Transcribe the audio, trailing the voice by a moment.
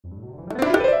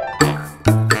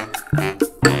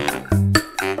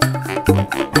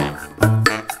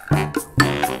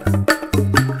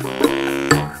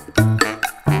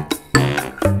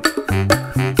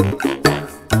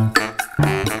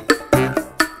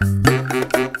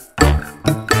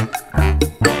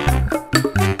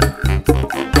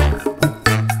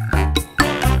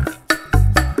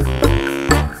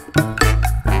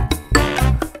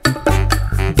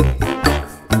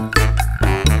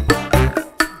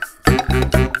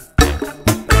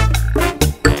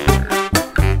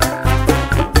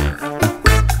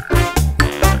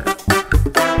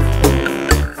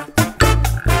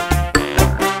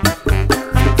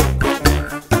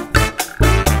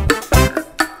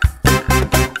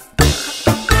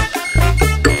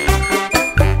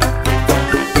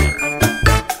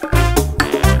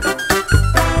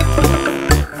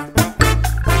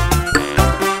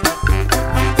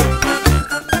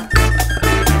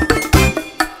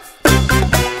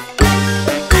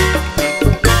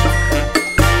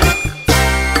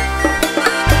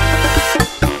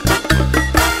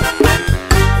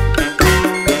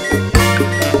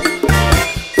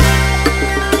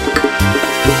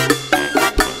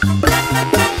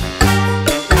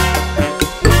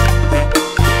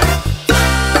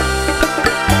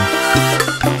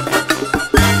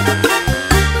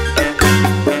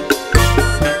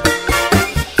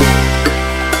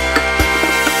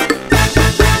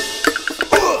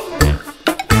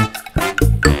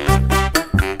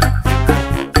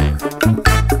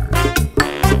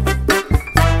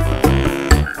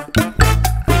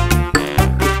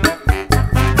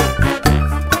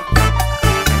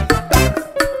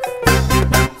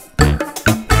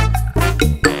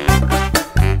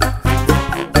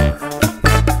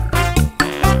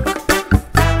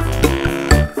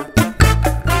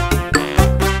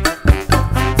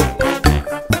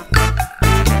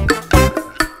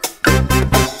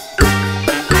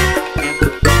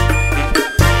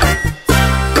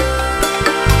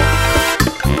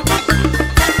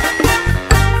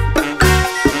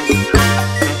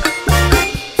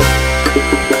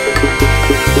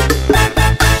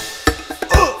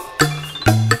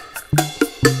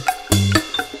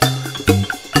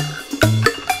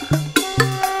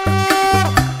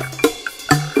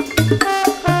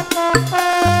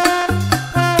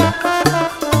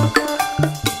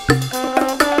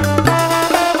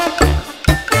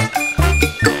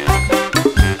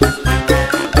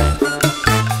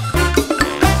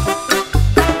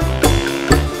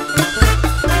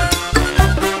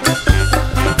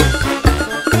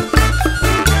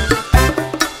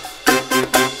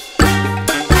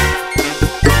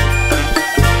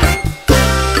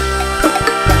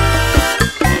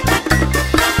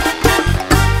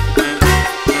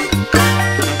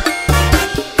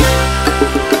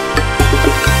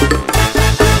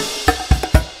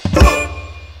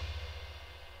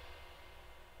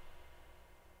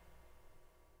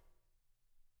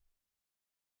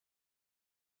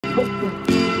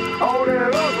All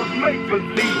that others make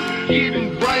believe,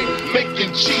 getting bright,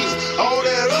 making cheese. All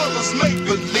that others make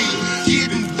believe,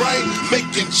 getting bright,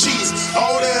 making cheese.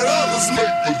 All that others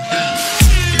make believe.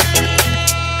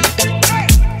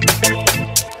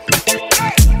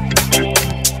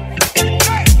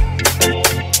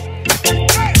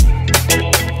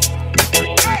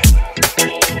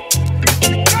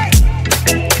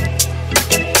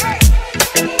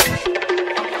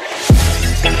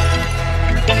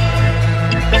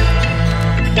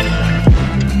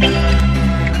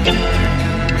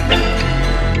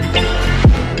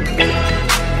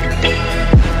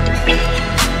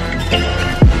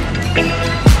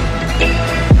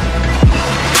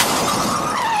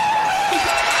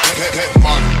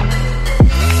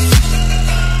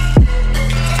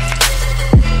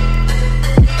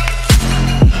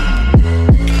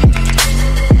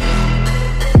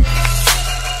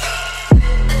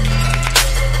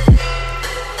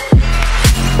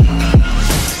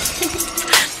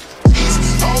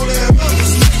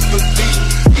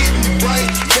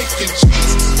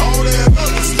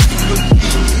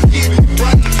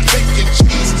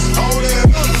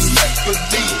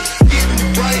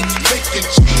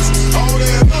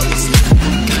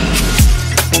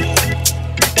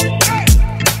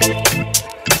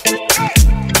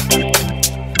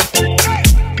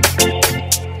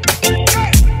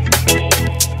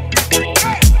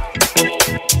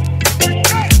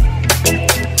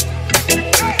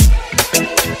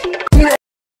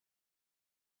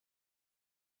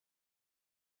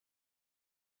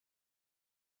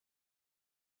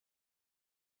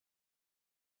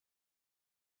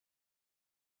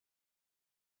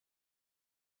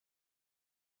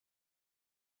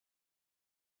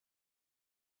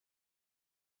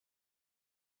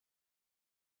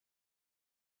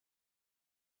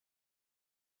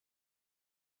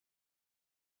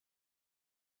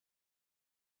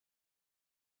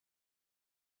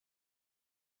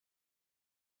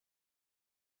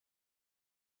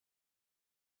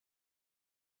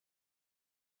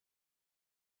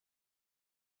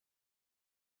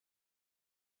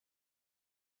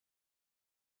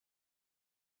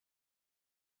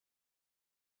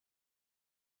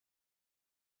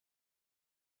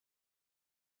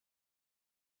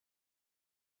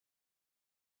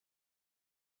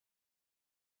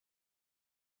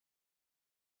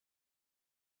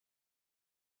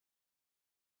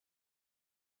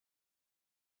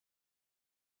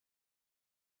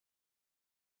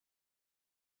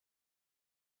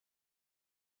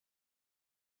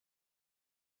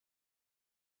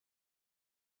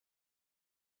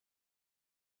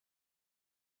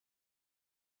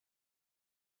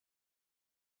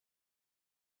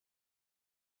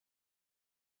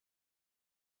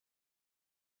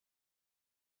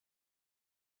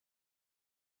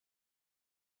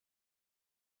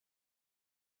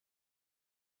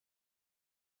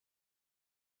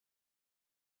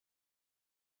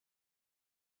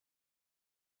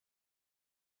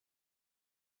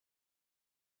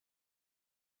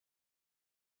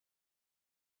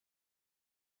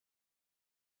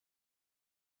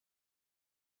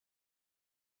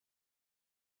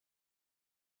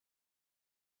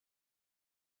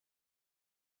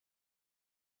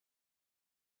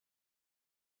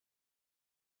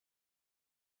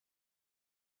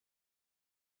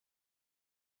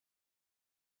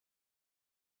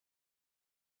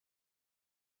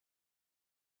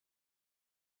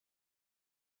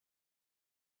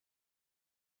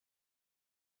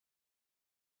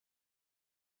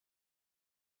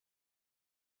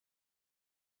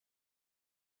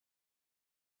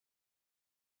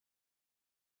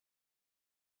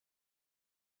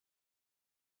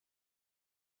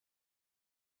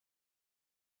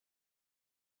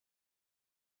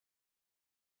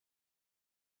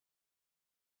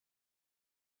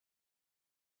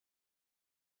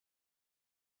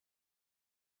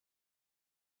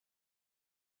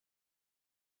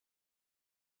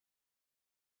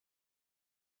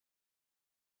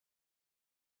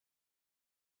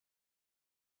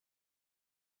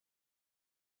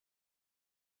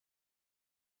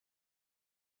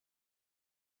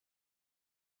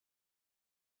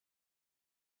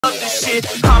 love this shit.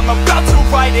 I'm about to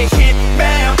write a hit,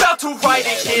 man, about to write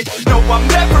a hit. No, I'm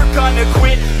never gonna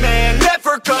quit, man,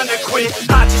 never gonna quit.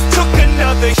 I just took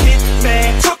another hit,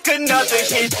 man, took another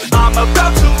hit. I'm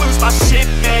about to lose my shit,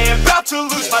 man, about to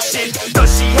lose my shit.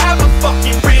 Does she have a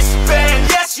fucking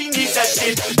wristband? Yeah, she needs that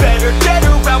shit. Better get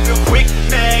her out real quick,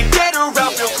 man, get her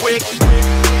out real quick.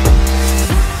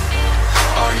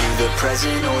 Are you the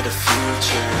present or the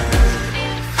future?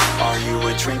 Are you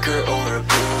a drinker or a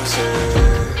boozer?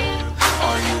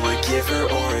 Are you a giver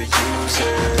or a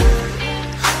user?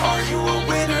 Are you a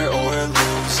winner or a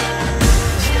loser?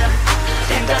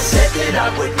 Yeah. And I said that I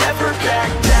would never back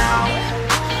down.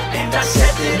 And I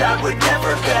said that I would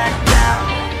never back down.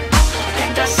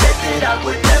 And I said that I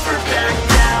would never back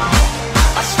down.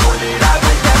 I swore that I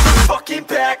would never fucking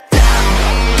back down.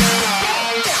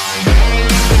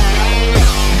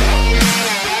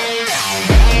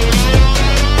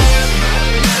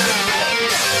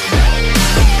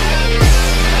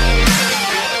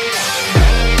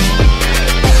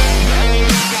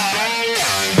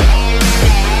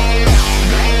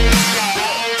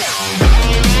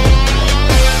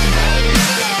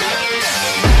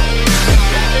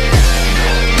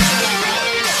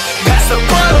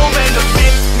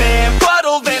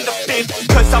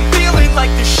 Cause I'm feeling like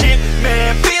the shit,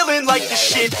 man, feeling like the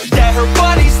shit. Yeah, her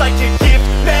body's like a gift,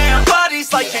 man,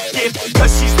 body's like a gift.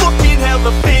 Cause she's looking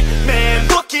hella fit, man,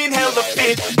 looking hella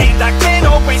fit. And I can't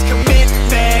always commit,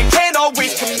 man, can't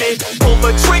always commit. Pull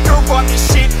the trigger on this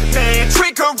shit, man,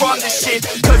 trigger on this shit.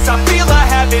 Cause I feel I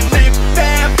haven't lived,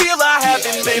 man, feel I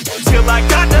haven't lived. Till I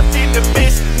got nothing to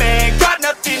miss, man, got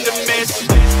nothing to miss.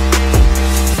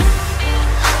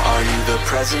 Are you the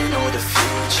present or the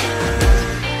future?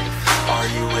 Are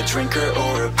you a drinker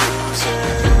or a boozer?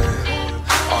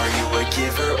 Are you a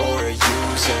giver or a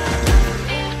user?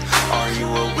 Are you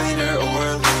a winner or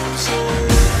a loser?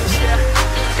 Yeah.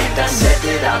 And I said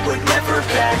that I would never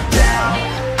back down.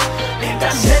 And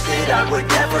I said that I would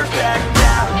never back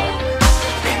down.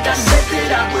 And I said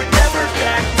that I would never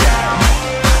back down.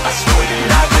 I swore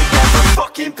that I would never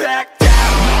fucking back down.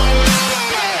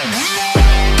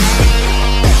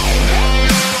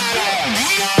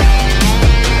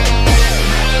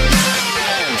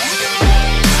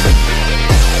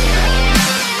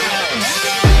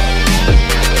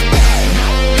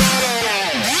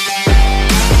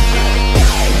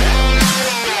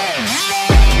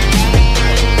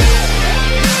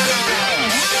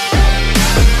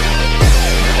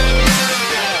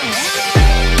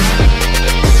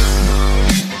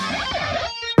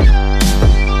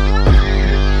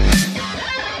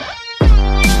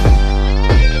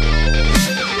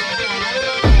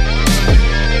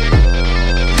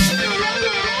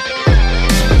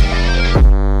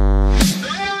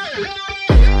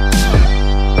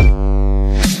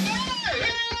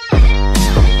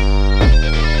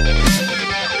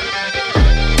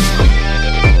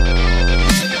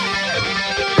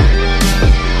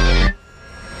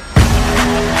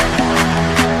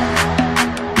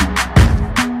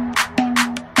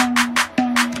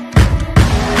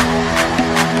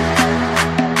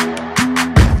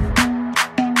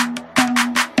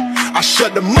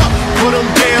 Shut them up, put them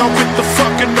down with the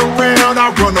fucking around.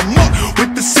 I run them up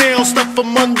with the sound, stuff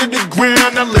them under the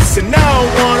ground. Now listen, I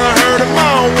don't wanna hurt them, I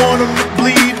don't want them to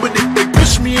bleed. But if they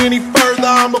push me any further,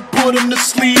 I'ma put them to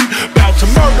sleep. About to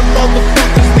murder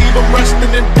motherfuckers, leave them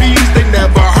resting in peace. They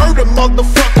never heard a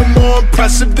motherfucker more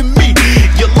impressive than me.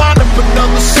 You line up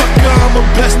another sucker, I'ma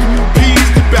best him in peace.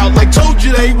 About like told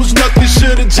you they was nothing,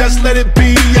 should've just let it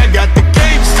be. I got the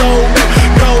game sold up,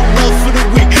 no love for the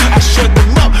weak. I shut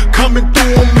them up, coming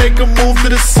through and make a move to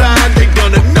the side. They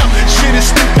done enough, shit is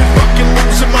stupid, fucking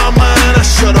losing my mind. I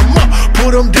shut them up,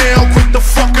 put them down, quit the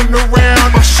fucking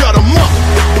around. I shut them up,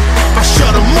 I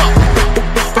shut them up,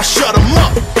 I shut them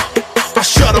up, I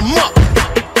shut them up,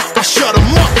 I shut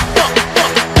them up.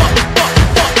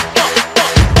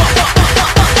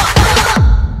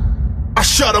 I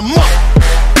shut them up.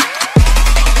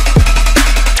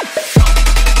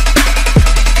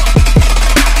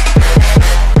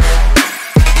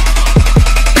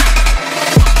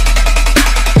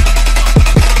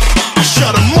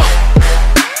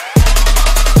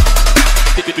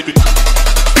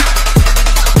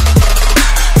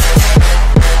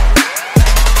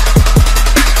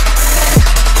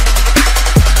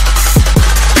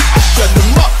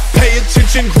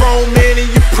 Grown man in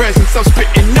your presence, I'm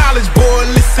spitting knowledge, boy.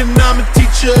 Listen, I'ma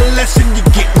teach you a lesson. You're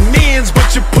getting ends,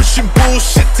 but you're pushing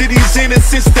bullshit to these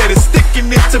innocents that are sticking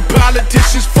it to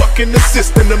politicians, fucking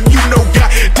assisting them. You know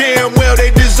goddamn well they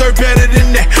deserve better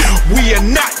than that. We are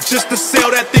not just a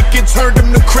cell that they can turn them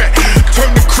to crack.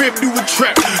 Turn the crib to a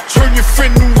trap, turn your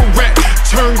friend to a rat,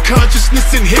 turn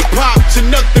listen hip-hop to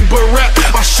nothing but rap,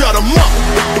 I shut them up.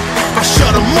 I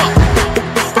shut them up.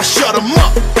 I shut them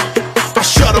up. I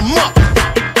shut them up.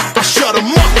 I shut them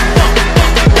up.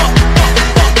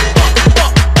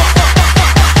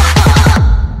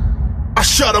 I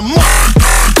shut them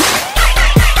up.